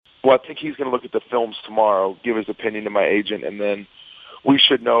Well, I think he's going to look at the films tomorrow, give his opinion to my agent, and then we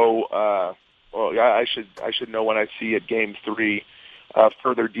should know. I should know when I see at Game 3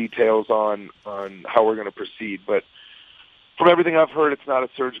 further details on how we're going to proceed. But from everything I've heard, it's not a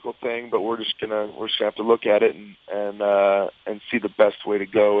surgical thing. But we're just gonna have to look at it and see the best way to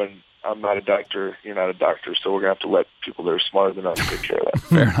go. And I'm not a doctor. You're not a doctor, so we're going to have to let people that are smarter than us take care of that.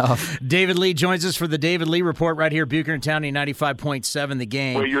 Fair enough. David Lee joins us for the David Lee Report right here, Bucher and County 95.7 The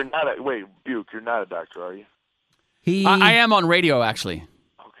Game. Wait, Buke, you're not a doctor, are you? I am on radio, actually.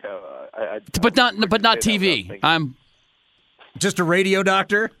 Okay. But not TV. I'm just a radio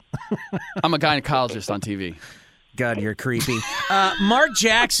doctor? I'm a gynecologist on TV. God, you're creepy. Mark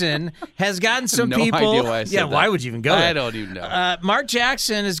Jackson has gotten some people. Idea why I said that. Why would you even go there? I don't even know. Mark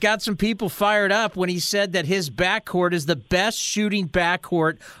Jackson has got some people fired up when he said that his backcourt is the best shooting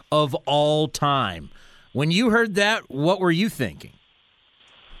backcourt of all time. When you heard that, what were you thinking?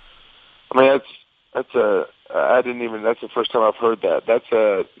 I mean, that's the first time I've heard that. That's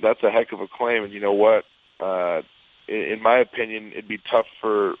a heck of a claim, and you know what? In my opinion, it'd be tough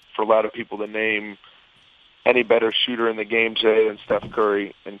for a lot of people to name any better shooter in the game today than Steph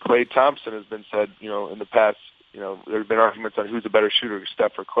Curry. And Klay Thompson has been said, in the past, there have been arguments on who's a better shooter,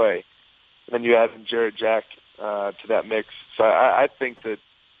 Steph or Klay. And then you add in Jarrett Jack to that mix. So I think that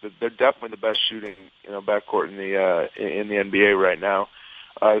they're definitely the best shooting, backcourt in the NBA right now.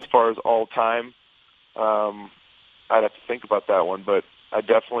 As far as all time, I'd have to think about that one, but you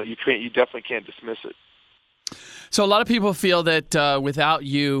definitely can't dismiss it. So a lot of people feel that without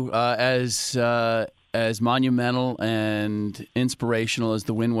you as monumental and inspirational as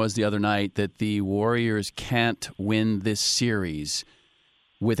the win was the other night, that the Warriors can't win this series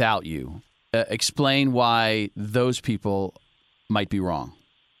without you. Explain why those people might be wrong.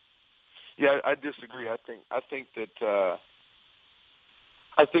 Yeah, I disagree. I think that the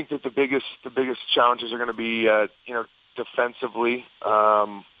biggest challenges are going to be defensively.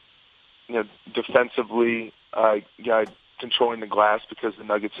 Controlling the glass, because the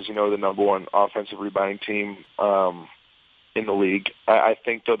Nuggets, as you know, are the number one offensive rebounding team in the league. I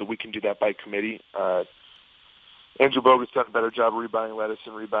think, though, that we can do that by committee. Andrew Bogut's done a better job of rebounding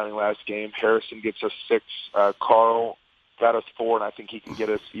last game. Harrison gets us 6. Carl got us 4, and I think he can get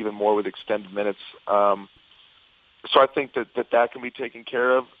us even more with extended minutes. So I think that can be taken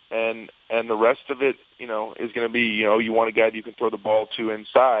care of, and the rest of it, is going to be, you want a guy that you can throw the ball to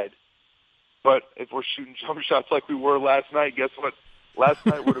inside. But if we're shooting jump shots like we were last night, guess what? Last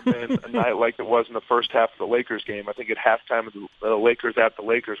night would have been a night like it was in the first half of the Lakers game. I think at halftime, the Lakers at the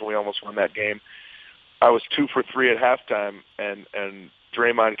Lakers, when we almost won that game, I was 2 for 3 at halftime, and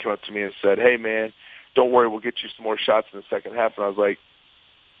Draymond came up to me and said, "Hey, man, don't worry, we'll get you some more shots in the second half." And I was like,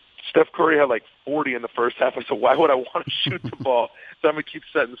 Steph Curry had like 40 in the first half. I said, why would I want to shoot the ball? So I'm going to keep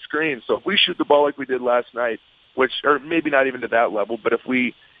setting the screen. So if we shoot the ball like we did last night, or maybe not even to that level, but if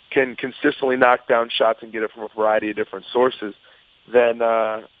we can consistently knock down shots and get it from a variety of different sources, then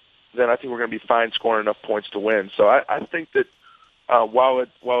I think we're going to be fine scoring enough points to win. So I think that while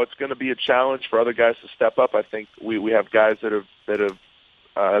it's going to be a challenge for other guys to step up, I think we have guys that have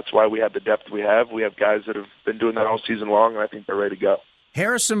that's why we have the depth we have. We have guys that have been doing that all season long, and I think they're ready to go.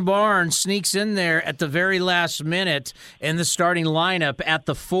 Harrison Barnes sneaks in there at the very last minute in the starting lineup at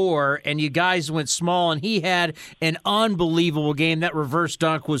the 4, and you guys went small, and he had an unbelievable game. That reverse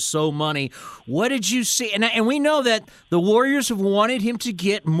dunk was so money. What did you see? And we know that the Warriors have wanted him to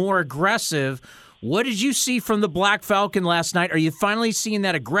get more aggressive. What did you see from the Black Falcon last night? Are you finally seeing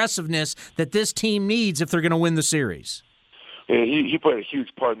that aggressiveness that this team needs if they're going to win the series? Yeah, he played a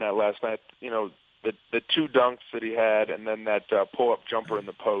huge part in that last night. The 2 dunks that he had, and then that pull-up jumper in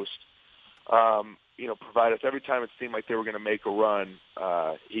the post, provided us every time it seemed like they were going to make a run,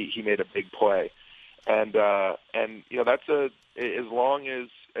 he made a big play, and that's as long as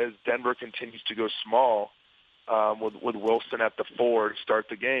Denver continues to go small with Wilson at the 4 to start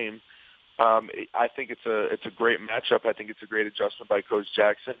the game. I think it's a great matchup. I think it's a great adjustment by Coach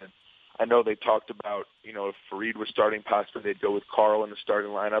Jackson. And I know they talked about if Fareed was starting, possibly they'd go with Carl in the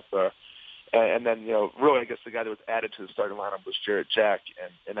starting lineup. And then, really, I guess the guy that was added to the starting lineup was Jarrett Jack,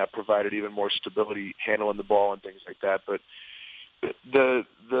 and that provided even more stability handling the ball and things like that. But the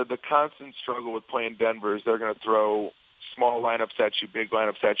constant struggle with playing Denver is they're going to throw small lineups at you, big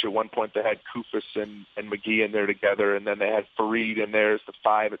lineups at you. At one point, they had Kufis and McGee in there together, and then they had Fareed in there as the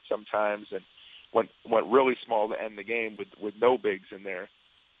 5 at some times, and went really small to end the game with no bigs in there.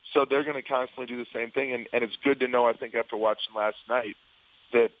 So they're going to constantly do the same thing, and it's good to know, I think, after watching last night,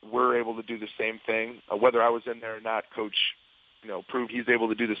 that we're able to do the same thing. Whether I was in there or not, Coach, proved he's able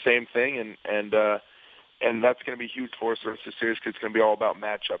to do the same thing, and And that's going to be huge for us the rest of the series because it's going to be all about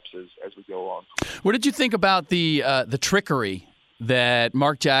matchups as we go along. What did you think about the trickery that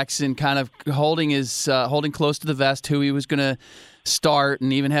Mark Jackson kind of holding close to the vest who he was going to start,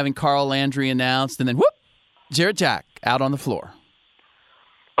 and even having Carl Landry announced, and then whoop, Jarrett Jack out on the floor?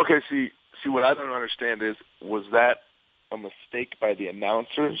 Okay, see what I don't understand is, was that a mistake by the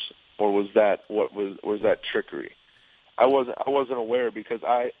announcers, or was that trickery? I wasn't aware because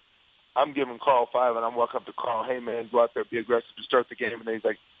I'm giving Carl 5, and I'm walking up to Carl, hey, man, go out there, be aggressive to start the game. And then he's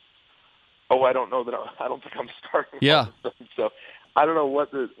like, oh, I don't think I'm starting. Yeah. So I don't know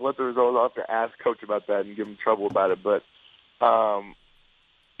what the result is. I'll have to ask Coach about that and give him trouble about it. But,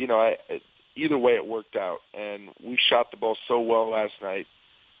 either way it worked out. And we shot the ball so well last night.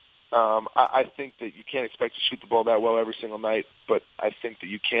 I think that you can't expect to shoot the ball that well every single night, but I think that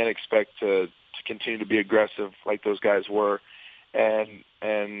you can expect to continue to be aggressive like those guys were and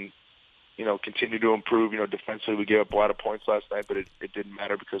continue to improve. Defensively we gave up a lot of points last night, but it didn't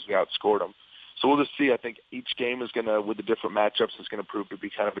matter because we outscored them. So we'll just see. I think each game is going to, with the different matchups, is going to prove to be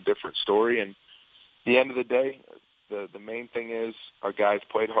kind of a different story. And at the end of the day, the main thing is our guys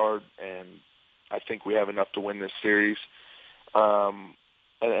played hard, and I think we have enough to win this series. And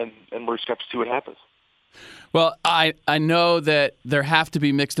we're just going to see what happens. Well, I know that there have to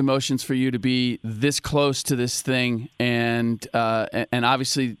be mixed emotions for you to be this close to this thing, and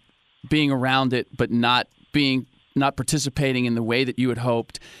obviously being around it, but not participating in the way that you had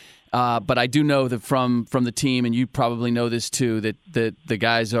hoped. But I do know that from the team, and you probably know this too, that the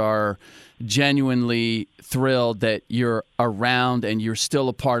guys are genuinely thrilled that you're around and you're still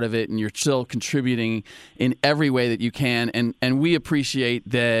a part of it and you're still contributing in every way that you can. And we appreciate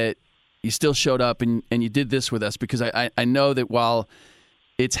that you still showed up and you did this with us, because I know that while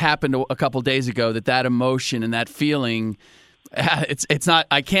it's happened a couple days ago, that emotion and that feeling, it's not.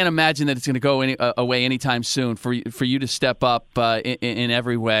 I can't imagine that it's going to go away anytime soon. For you to step up in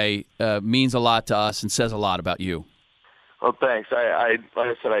every way means a lot to us and says a lot about you. Well, thanks. Like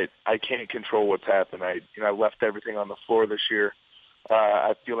I said, I can't control what's happened. I left everything on the floor this year.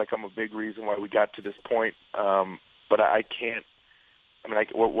 I feel like I'm a big reason why we got to this point. But I can't. I mean,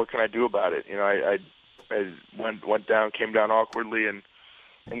 what can I do about it? I went down, came down awkwardly, and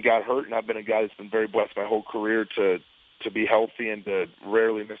got hurt. And I've been a guy that's been very blessed my whole career to be healthy and to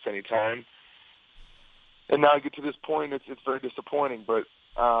rarely miss any time. And now I get to this point, it's very disappointing. But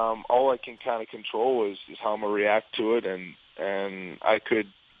all I can kind of control is how I'm gonna react to it, and I could,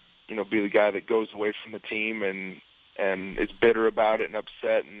 be the guy that goes away from the team and is bitter about it and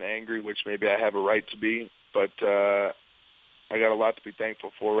upset and angry, which maybe I have a right to be. But I got a lot to be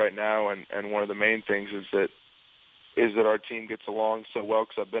thankful for right now, and one of the main things is that our team gets along so well,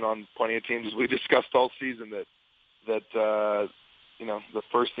 because I've been on plenty of teams, as we discussed all season, that the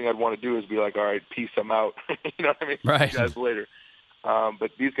first thing I'd want to do is be like, all right, peace, I'm out. You know what I mean? Right. See you guys later.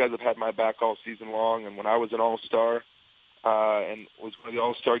 But these guys have had my back all season long, and when I was an All-Star and was one of the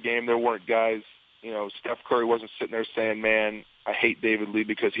All-Star game, there weren't guys, Steph Curry wasn't sitting there saying, man, I hate David Lee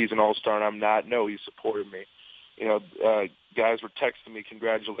because he's an All-Star and I'm not. No, he supported me. Guys were texting me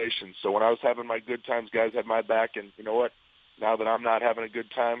congratulations. So when I was having my good times, guys had my back, and you know what? Now that I'm not having a good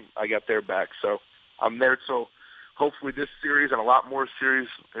time, I got their back. So I'm there. So hopefully this series and a lot more series,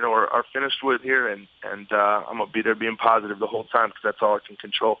 are finished with here, and I'm going to be there being positive the whole time, because that's all I can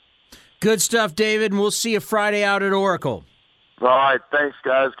control. Good stuff, David, and we'll see you Friday out at Oracle. All right, thanks,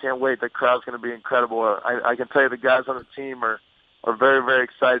 guys. Can't wait. The crowd's going to be incredible. I can tell you the guys on the team are very, very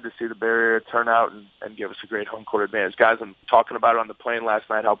excited to see the Bay Area turn out and give us a great home court advantage. Guys, I'm talking about it on the plane last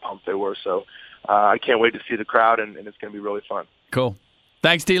night, how pumped they were. So I can't wait to see the crowd, and it's going to be really fun. Cool.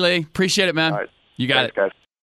 Thanks, D. Lee. Appreciate it, man. All right. You got Thanks, it. Guys.